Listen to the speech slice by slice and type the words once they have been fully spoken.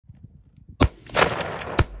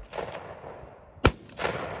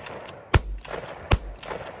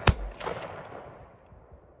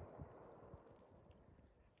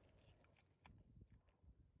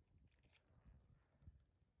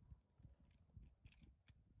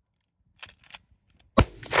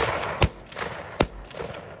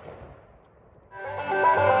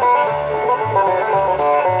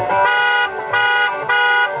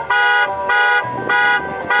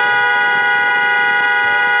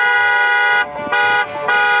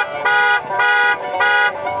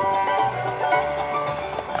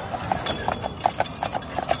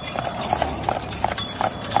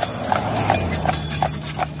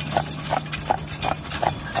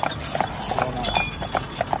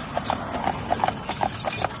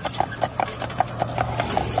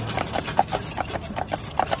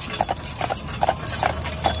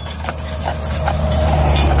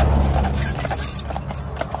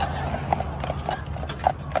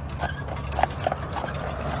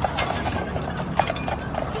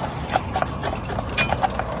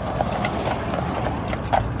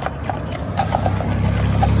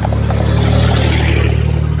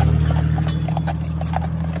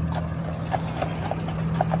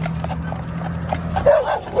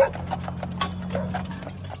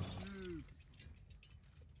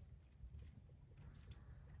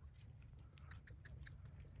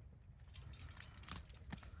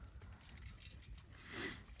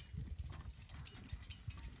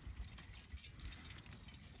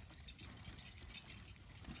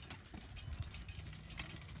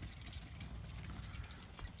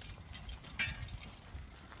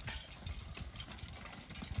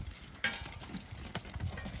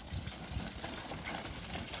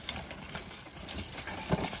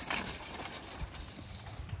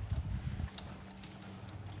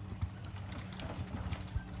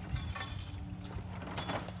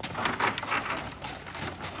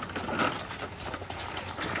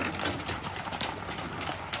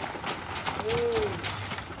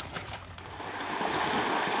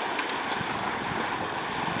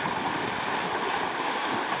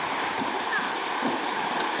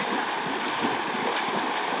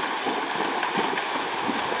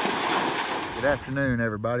Good afternoon,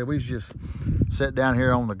 everybody. We just sat down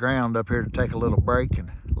here on the ground up here to take a little break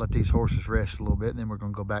and let these horses rest a little bit, and then we're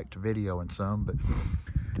going to go back to videoing some. But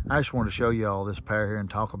I just wanted to show you all this pair here and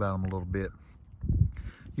talk about them a little bit.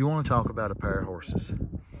 You want to talk about a pair of horses.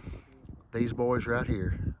 These boys right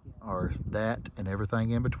here are that and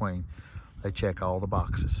everything in between. They check all the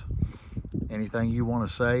boxes. Anything you want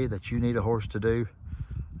to say that you need a horse to do,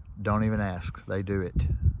 don't even ask. They do it.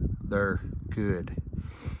 They're good.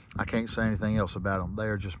 I can't say anything else about them. They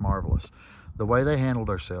are just marvelous. The way they handle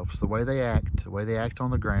themselves, the way they act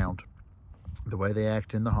on the ground, the way they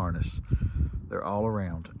act in the harness, they're all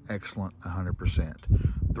around excellent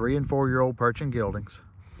 100%. 3 and 4 year old Percheron geldings.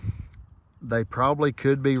 They probably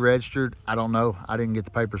could be registered. I don't know. I didn't get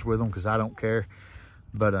the papers with them because I don't care.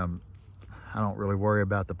 But I don't really worry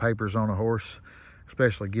about the papers on a horse,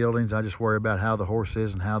 especially geldings. I just worry about how the horse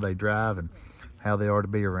is and how they drive and how they are to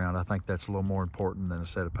be around. I think that's a little more important than a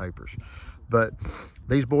set of papers. But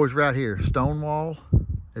these boys right here, Stonewall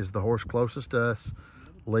is the horse closest to us.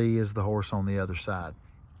 Lee is the horse on the other side.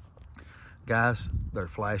 Guys, they're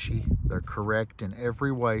flashy. They're correct in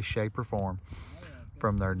every way, shape, or form,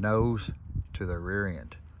 from their nose to their rear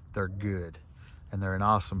end. They're good, and they're an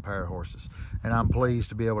awesome pair of horses. And I'm pleased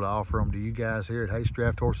to be able to offer them to you guys here at Majestic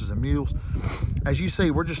Draft Horses and Mules. As you see,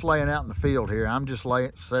 we're just laying out in the field here. I'm just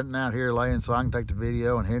sitting out here laying so I can take the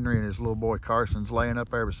video, and Henry and his little boy Carson's laying up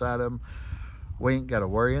there beside of them. We ain't got a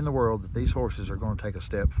worry in the world that these horses are going to take a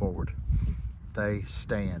step forward. They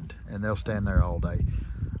stand, and they'll stand there all day.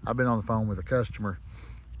 I've been on the phone with a customer,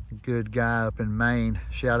 a good guy up in Maine.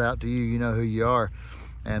 Shout out to you. You know who you are.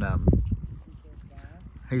 And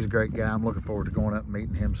he's a great guy. I'm looking forward to going up and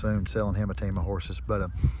meeting him soon, selling him a team of horses. But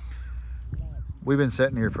we've been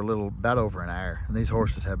sitting here for about over an hour, and these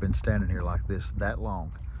horses have been standing here like this that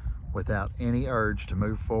long without any urge to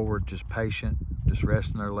move forward, just patient, just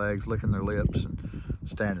resting their legs, licking their lips, and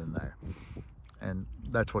standing there. And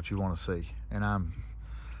that's what you want to see. And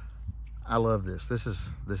I love this. This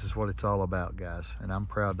is what it's all about, guys. And I'm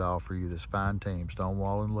proud to offer you this fine team,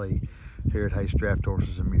 Stonewall and Lee, here at Majestic Draft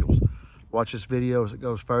Horses and Mules. Watch this video as it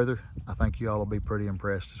goes further. I think you all will be pretty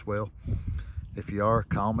impressed as well. If you are,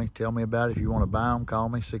 call me. Tell me about it. If you want to buy them, call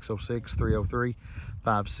me,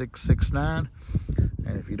 606-303-5669.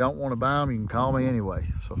 And if you don't want to buy them, you can call me anyway.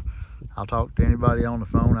 So I'll talk to anybody on the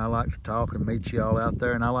phone. I like to talk and meet you all out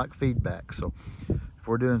there, and I like feedback. So if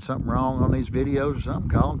we're doing something wrong on these videos or something,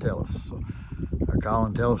 call and tell us. Or call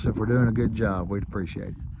and tell us if we're doing a good job. We'd appreciate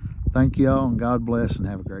it. Thank you all, and God bless, and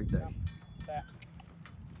have a great day.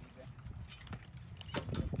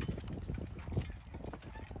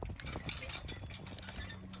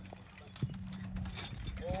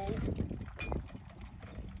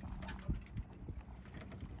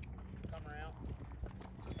 Come around.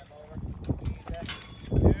 Step over. Ease that.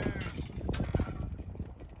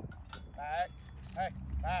 Back. Hey,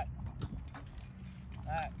 back.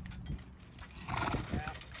 Back.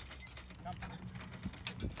 Now. Come.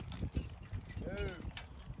 Move.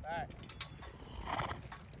 Back.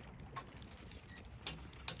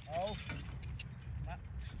 Oh. Come on.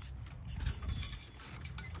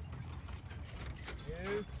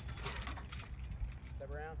 You.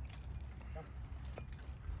 Step around. Come.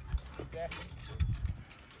 Okay.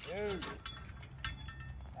 Move.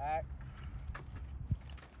 Back.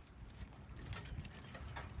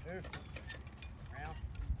 Move. Round.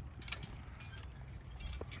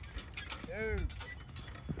 Move.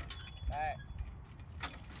 Back.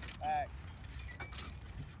 Back.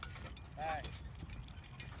 Back.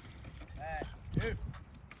 Back. Move.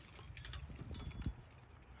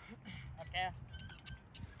 Okay.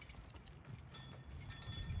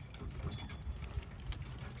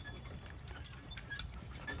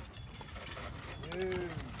 Move.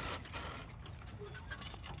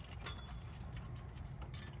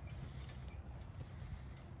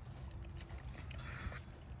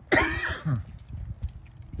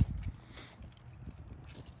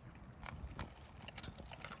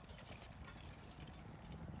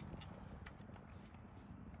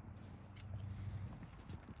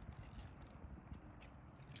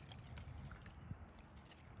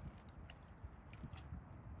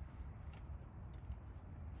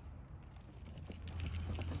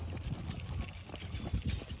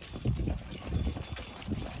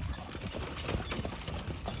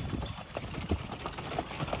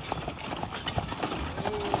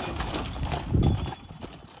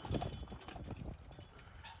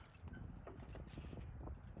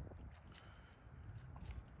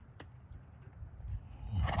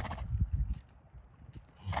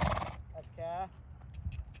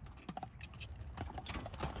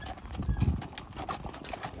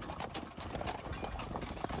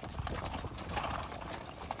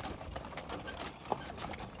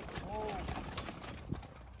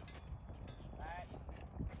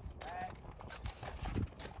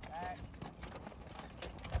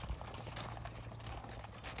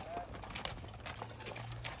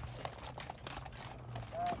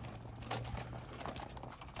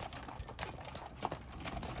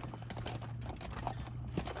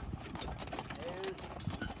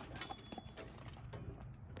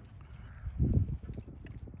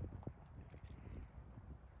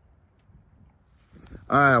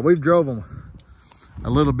 All right, we've drove them a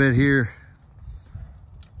little bit here.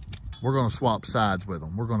 We're gonna swap sides with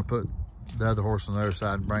them. We're gonna put the other horse on the other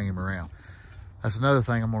side and bring him around. That's another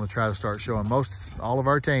thing I'm gonna try to start showing. All of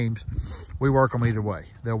our teams, we work them either way.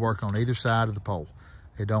 They'll work on either side of the pole.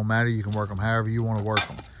 It don't matter, you can work them however you wanna work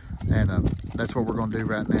them. And that's what we're gonna do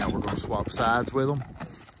right now. We're gonna swap sides with them.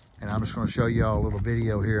 And I'm just gonna show y'all a little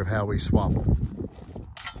video here of how we swap them.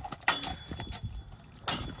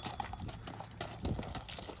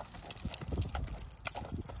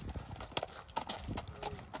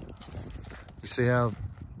 You see how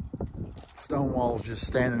Stonewall's just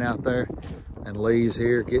standing out there and Lee's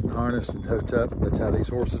here getting harnessed and hooked up. That's how these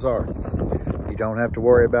horses are. You don't have to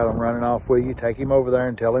worry about him running off with you. Take him over there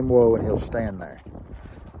and tell him whoa, and he'll stand there.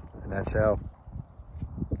 And that's how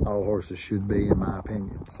all horses should be, in my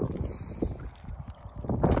opinion. So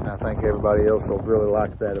I think everybody else will really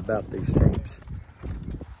like that about these teams.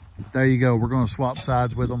 But there you go. We're going to swap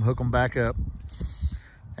sides with them, hook them back up,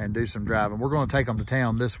 and do some driving. We're going to take them to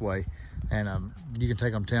town this way. And you can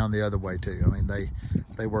take them to town the other way too. I mean,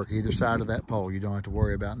 they work either side of that pole. You don't have to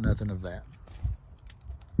worry about nothing of that.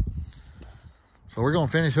 So we're gonna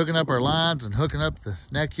finish hooking up our lines and hooking up the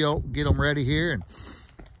neck yoke, get them ready here, and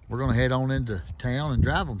we're gonna head on into town and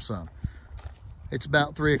drive them some. It's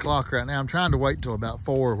about 3 o'clock right now. I'm trying to wait till about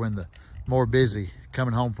 4 when the more busy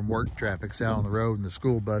coming home from work traffic's out on the road and the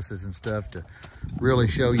school buses and stuff, to really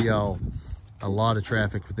show y'all a lot of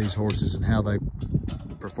traffic with these horses and how they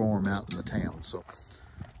perform out in the town. So,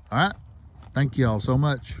 all right, thank y'all so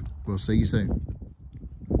much. We'll see you soon.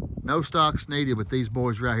 No stocks needed with these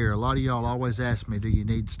boys right here. A lot of y'all always ask me, do you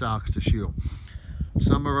need stocks to shoe them?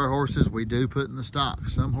 Some of our horses we do put in the stock.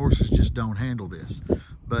 Some horses just don't handle this,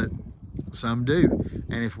 but some do.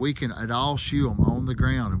 And if we can at all shoe them on the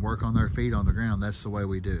ground and work on their feet on the ground, that's the way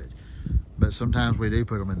we do it. But sometimes we do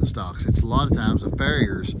put them in the stocks. It's a lot of times a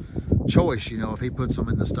farrier's choice, you know, if he puts them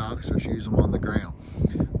in the stocks or shoes them on the ground.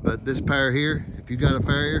 But this pair here, if you got a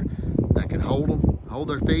farrier that can hold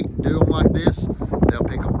their feet and do them like this, they'll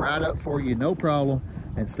pick them right up for you, no problem,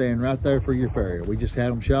 and stand right there for your farrier. We just had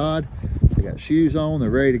them shod. They got shoes on, they're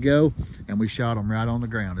ready to go, and we shot them right on the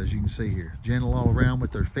ground, as you can see here. Gentle all around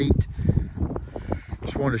with their feet.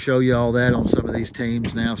 Just wanted to show you all that on some of these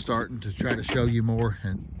teams now, starting to try to show you more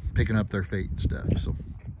and picking up their feet and stuff. So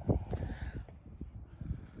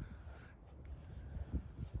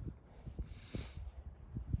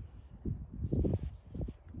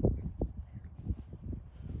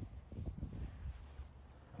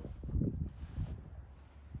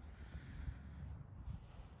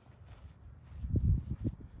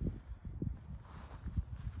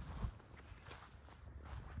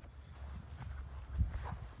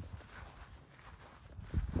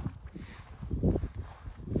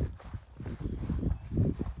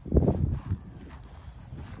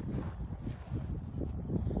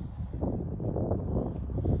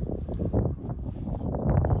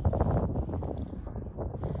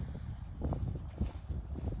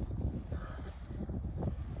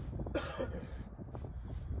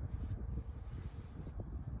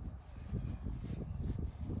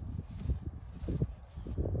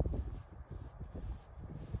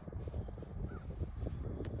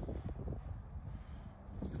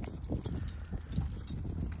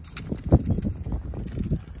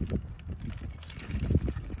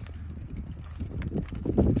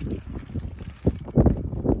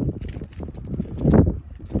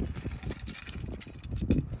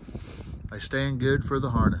they stand good for the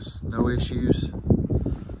harness, no issues.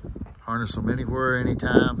 Harness them anywhere,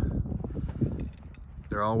 anytime.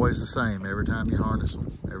 They're always the same every time you harness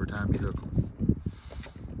them, every time you hook them.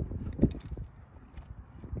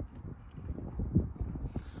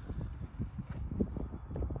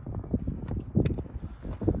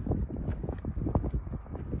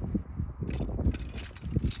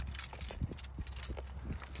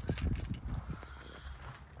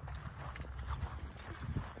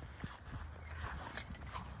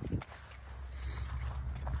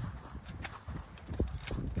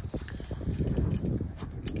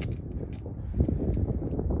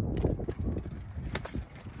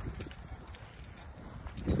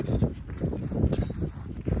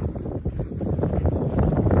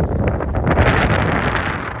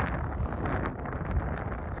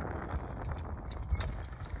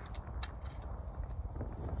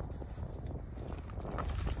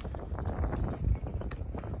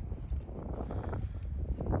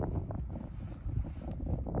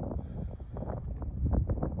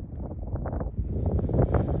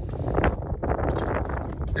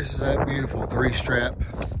 This is that beautiful 3-strap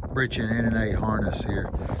Percheron N&A harness here.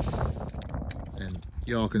 And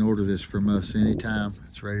y'all can order this from us anytime.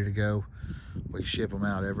 It's ready to go. We ship them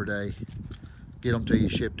out every day. Get them to you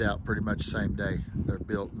shipped out pretty much the same day. They're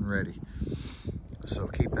built and ready. So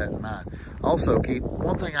keep that in mind. Also,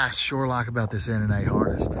 one thing I sure like about this NNA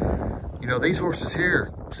harness, you know, these horses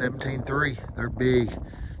here, 17.3, they're big,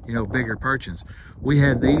 you know, bigger Percherons. We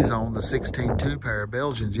had these on the 16.2 pair of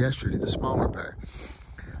Belgians yesterday, the smaller pair.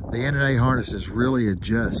 The NNA harnesses really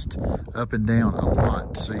adjust up and down a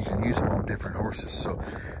lot, so you can use them on different horses. So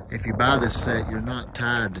if you buy this set, you're not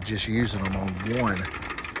tied to just using them on one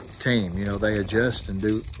team. You know, they adjust and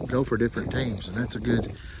go for different teams, and that's a good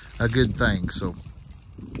thing. So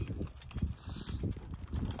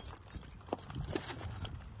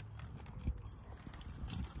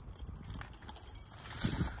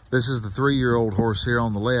this is the 3-year-old horse here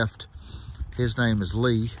on the left. His name is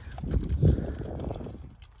Lee.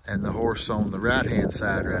 And the horse on the right-hand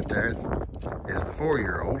side right there is the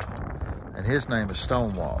 4-year-old. And his name is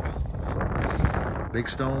Stonewall. So, big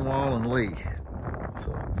Stonewall and Lee.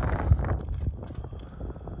 So,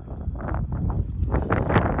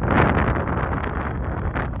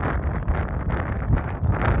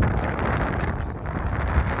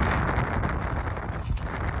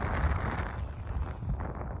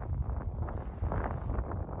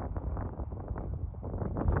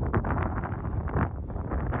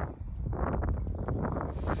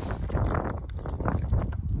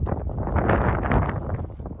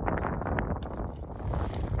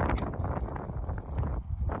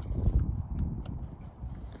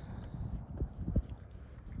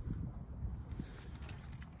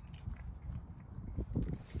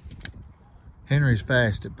 Henry's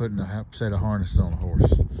fast at putting a set of harnesses on a horse.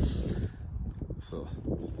 So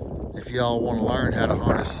if y'all want to learn how to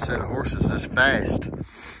harness a set of horses this fast,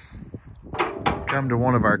 come to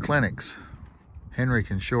one of our clinics. Henry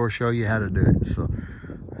can sure show you how to do it. So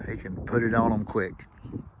he can put it on them quick.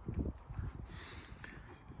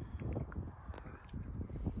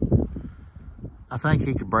 I think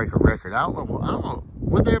he could break a record. I don't know.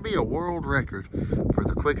 Would there be a world record for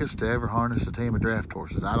the quickest to ever harness a team of draft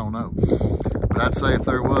horses? I don't know. But I'd say if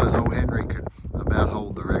there was, old Henry could about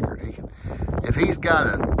hold the record. He can, if he's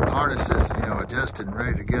got harnesses, you know, adjusted and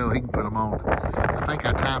ready to go, he can put them on. I think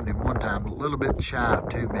I timed him one time a little bit shy of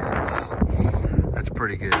 2 minutes. So that's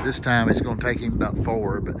pretty good. This time it's going to take him about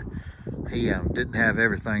 4, but he didn't have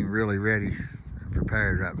everything really ready and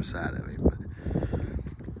prepared right beside of him. But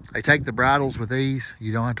they take the bridles with ease.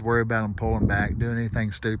 You don't have to worry about them pulling back, doing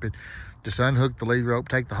anything stupid. Just unhook the lead rope,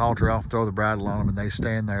 take the halter off, throw the bridle on them, and they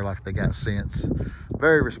stand there like they got sense.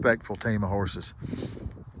 Very respectful team of horses.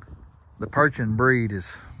 The Percheron breed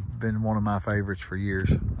has been one of my favorites for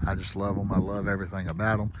years. I just love them. I love everything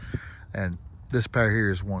about them. And this pair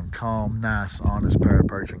here is one calm, nice, honest pair of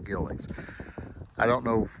Percheron geldings. I don't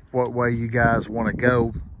know what way you guys want to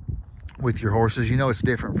go with your horses. You know, it's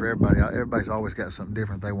different for everybody. Everybody's always got something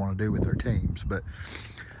different they want to do with their teams, but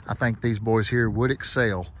I think these boys here would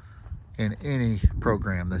excel in any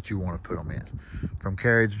program that you want to put them in, from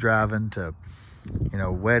carriage driving to, you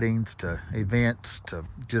know, weddings to events to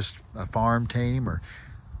just a farm team, or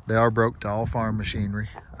they are broke to all farm machinery.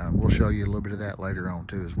 We'll show you a little bit of that later on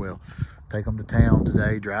too as well. Take them to town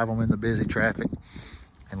today, drive them in the busy traffic,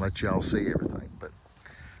 and let y'all see everything. But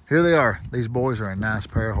here they are. These boys are a nice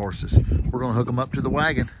pair of horses. We're going to hook them up to the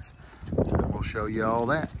wagon, and we'll show you all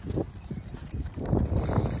that.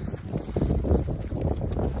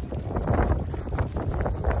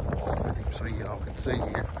 So y'all can see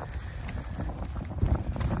here.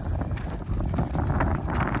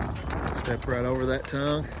 Step right over that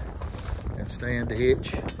tongue and stand to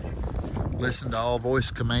hitch. Listen to all voice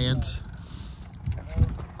commands.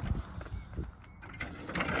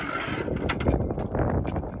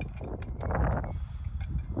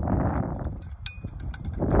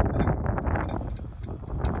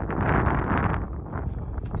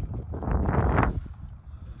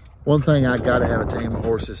 One thing I gotta have a team of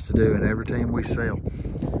horses to do, and every team we sell,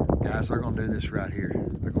 guys, they're gonna do this right here.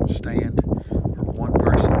 They're gonna stand for one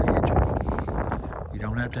person to hitch them. You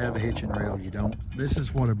don't have to have a hitching rail. You don't. This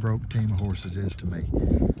is what a broke team of horses is to me.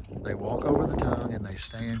 They walk over the tongue and they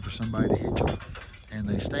stand for somebody to hitch them, and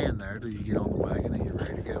they stand there till you get on the wagon and you're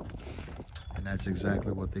ready to go. And that's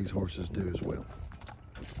exactly what these horses do as well.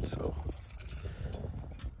 So.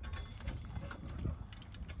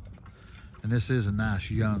 And this is a nice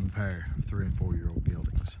young pair of 3- and 4-year-old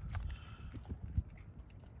geldings.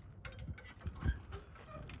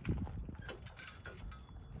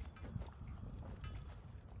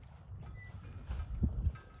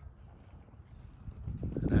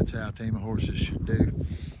 And that's how a team of horses should do.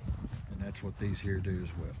 And that's what these here do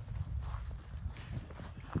as well.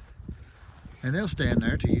 And they'll stand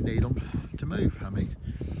there till you need them to move. I mean,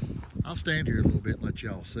 I'll stand here a little bit and let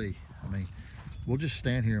y'all see. I mean, we'll just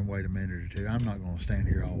stand here and wait a minute or two. I'm not going to stand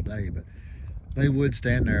here all day, but they would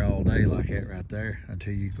stand there all day like that right there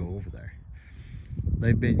until you go over there.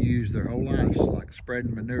 They've been used their whole lives, like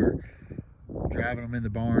spreading manure, driving them in the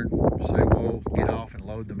barn, say, whoa, get off and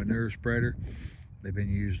load the manure spreader. They've been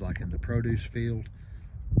used like in the produce field,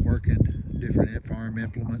 working different farm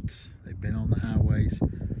implements. They've been on the highways.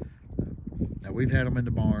 Now we've had them in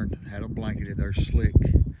the barn, had them blanketed. They're slick.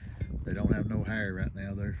 They don't have no hair right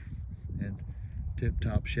now. They're in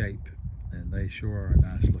tip-top shape, and they sure are a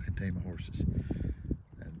nice looking team of horses.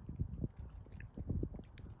 And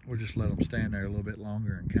we'll just let them stand there a little bit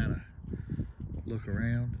longer and kind of look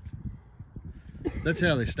around. That's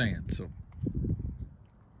how they stand. So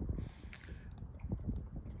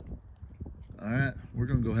all right, we're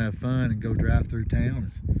gonna go have fun and go drive through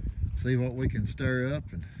town and see what we can stir up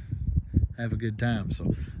and have a good time.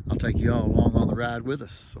 So I'll take you all along on the ride with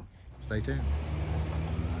us, so stay tuned.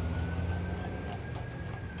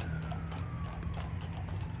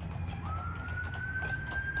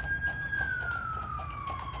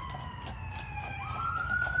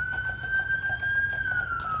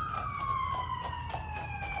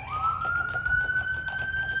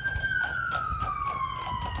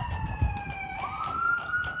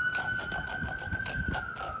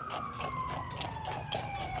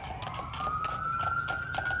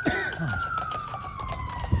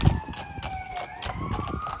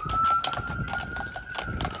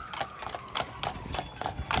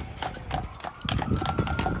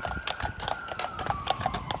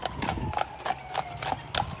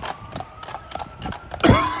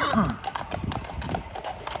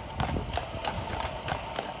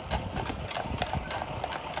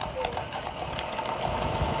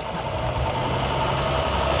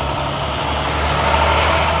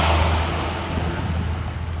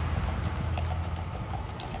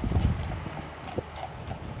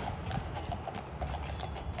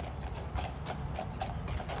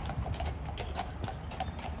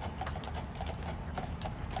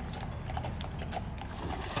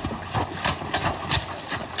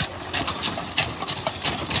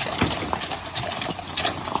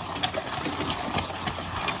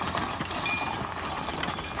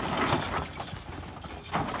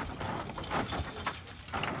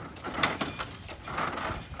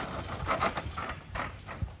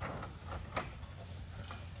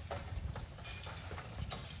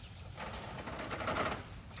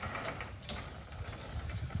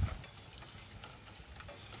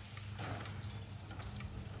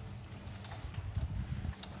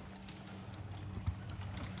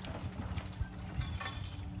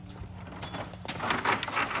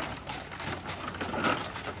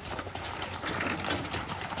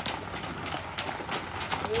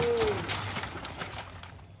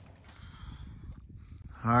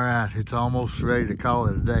 All right, it's almost ready to call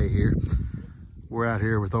it a day here. We're out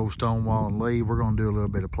here with old Stonewall and Lee. We're gonna do a little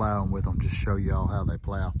bit of plowing with them, just show y'all how they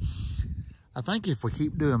plow. I think if we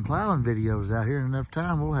keep doing plowing videos out here in enough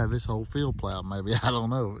time, we'll have this whole field plowed maybe, I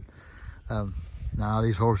don't know. Nah,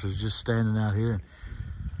 these horses just standing out here.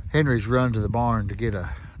 Henry's run to the barn to get a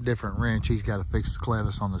different wrench. He's got to fix the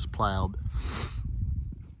clevis on this plow. But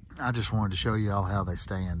I just wanted to show y'all how they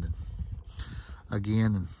stand. And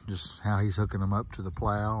again, and just how he's hooking them up to the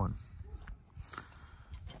plow and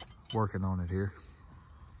working on it here.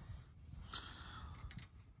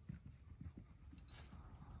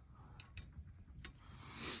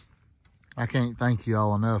 I can't thank you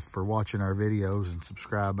all enough for watching our videos and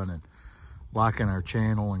subscribing and liking our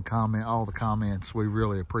channel and comment all the comments. We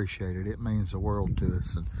really appreciate it. It means the world to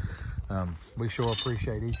us, and we sure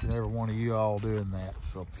appreciate each and every one of you all doing that.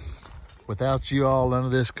 So without you all, none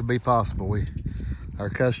of this could be possible. Our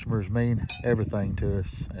customers mean everything to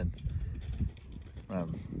us, and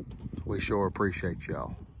we sure appreciate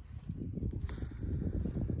y'all.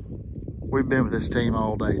 We've been with this team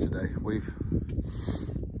all day today. We've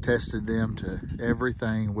tested them to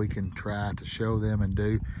everything we can try to show them and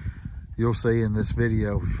do. You'll see in this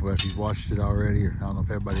video, if you've watched it already, or I don't know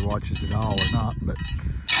if everybody watches it all or not, but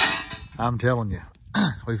I'm telling you,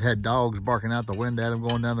 we've had dogs barking out the window at them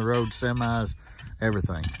going down the road, semis,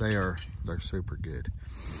 everything. They're super good.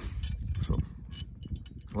 So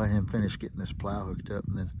let him finish getting this plow hooked up,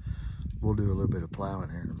 and then we'll do a little bit of plowing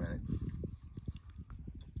here in a minute.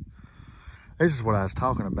 This is what I was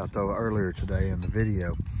talking about though earlier today in the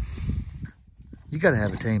video. You got to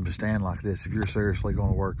have a team to stand like this if you're seriously going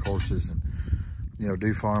to work horses and, you know,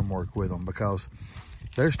 do farm work with them, because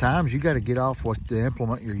there's times you got to get off what the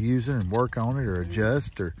implement you're using and work on it, or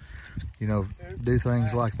adjust, or, you know, do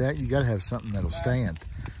things like that. You got to have something that'll stand,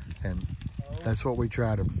 and that's what we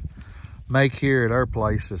try to make here at our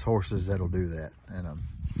place is horses that'll do that. And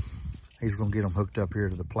he's gonna get them hooked up here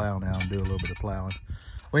to the plow now and do a little bit of plowing.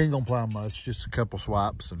 We ain't gonna plow much, just a couple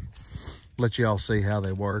swipes, and let y'all see how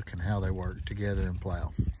they work and how they work together and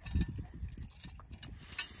plow.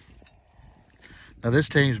 Now this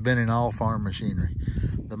team's been in all farm machinery.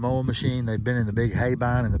 The mowing machine, they've been in the big hay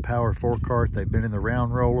bine and the power forecart. They've been in the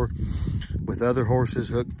round roller with other horses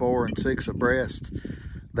hooked 4 and 6 abreast.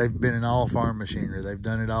 They've been in all farm machinery. They've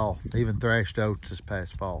done it all, even thrashed oats this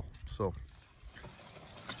past fall. So.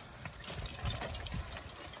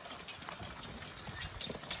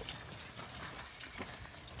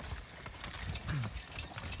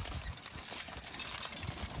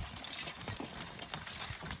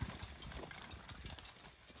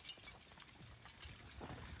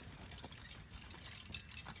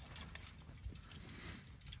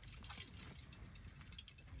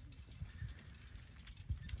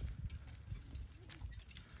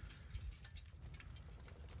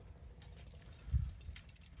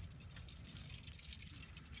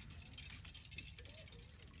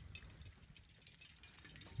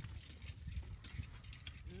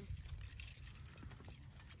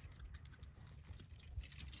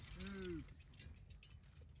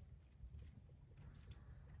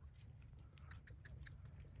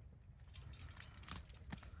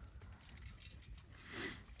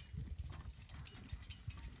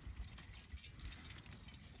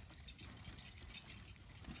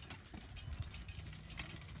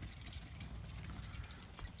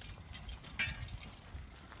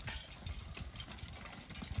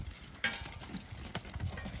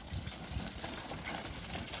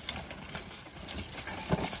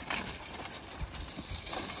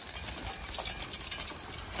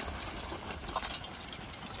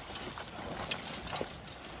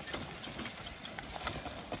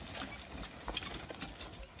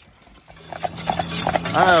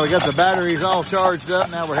 All right, we got the batteries all charged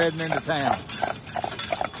up. Now we're heading into town.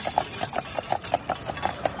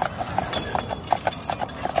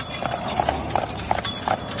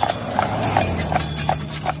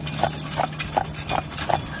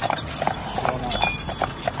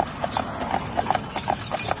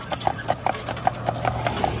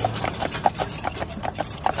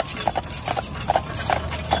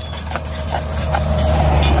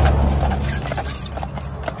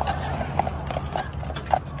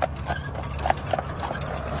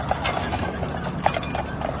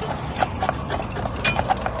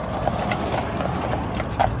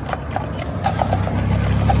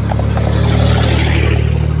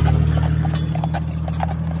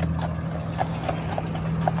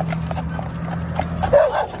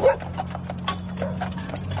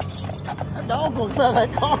 Dog was out of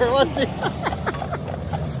that car, wasn't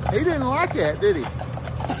he? He didn't like that, did he?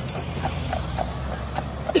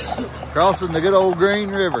 Crossing the good old Green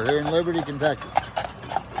River here in Liberty, Kentucky.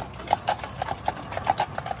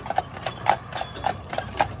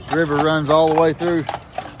 River runs all the way through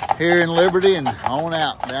here in Liberty and on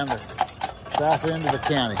out down the south end of the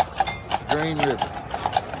county. Green River.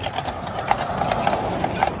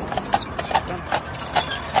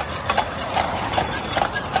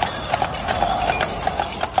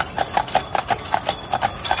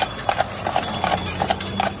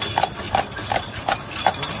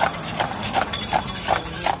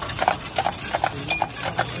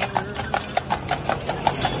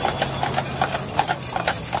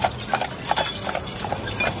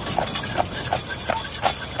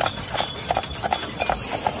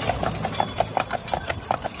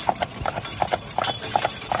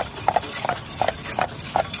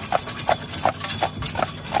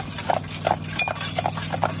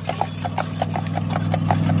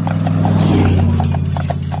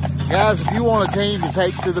 Guys, if you want a team to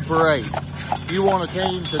take to the parade, you want a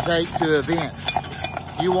team to take to events,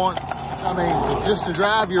 you want, just to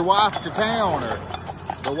drive your wife to town, or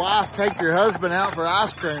the wife take your husband out for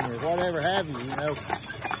ice cream or whatever have you,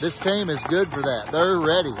 this team is good for that. They're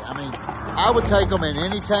ready. I would take them in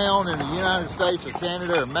any town in the United States or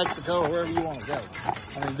Canada or Mexico or wherever you want to go.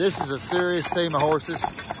 This is a serious team of horses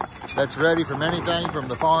that's ready from anything from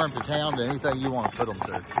the farm to town to anything you want to put them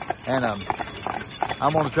to. And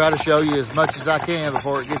I'm going to try to show you as much as I can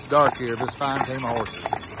before it gets dark here of this fine team of horses.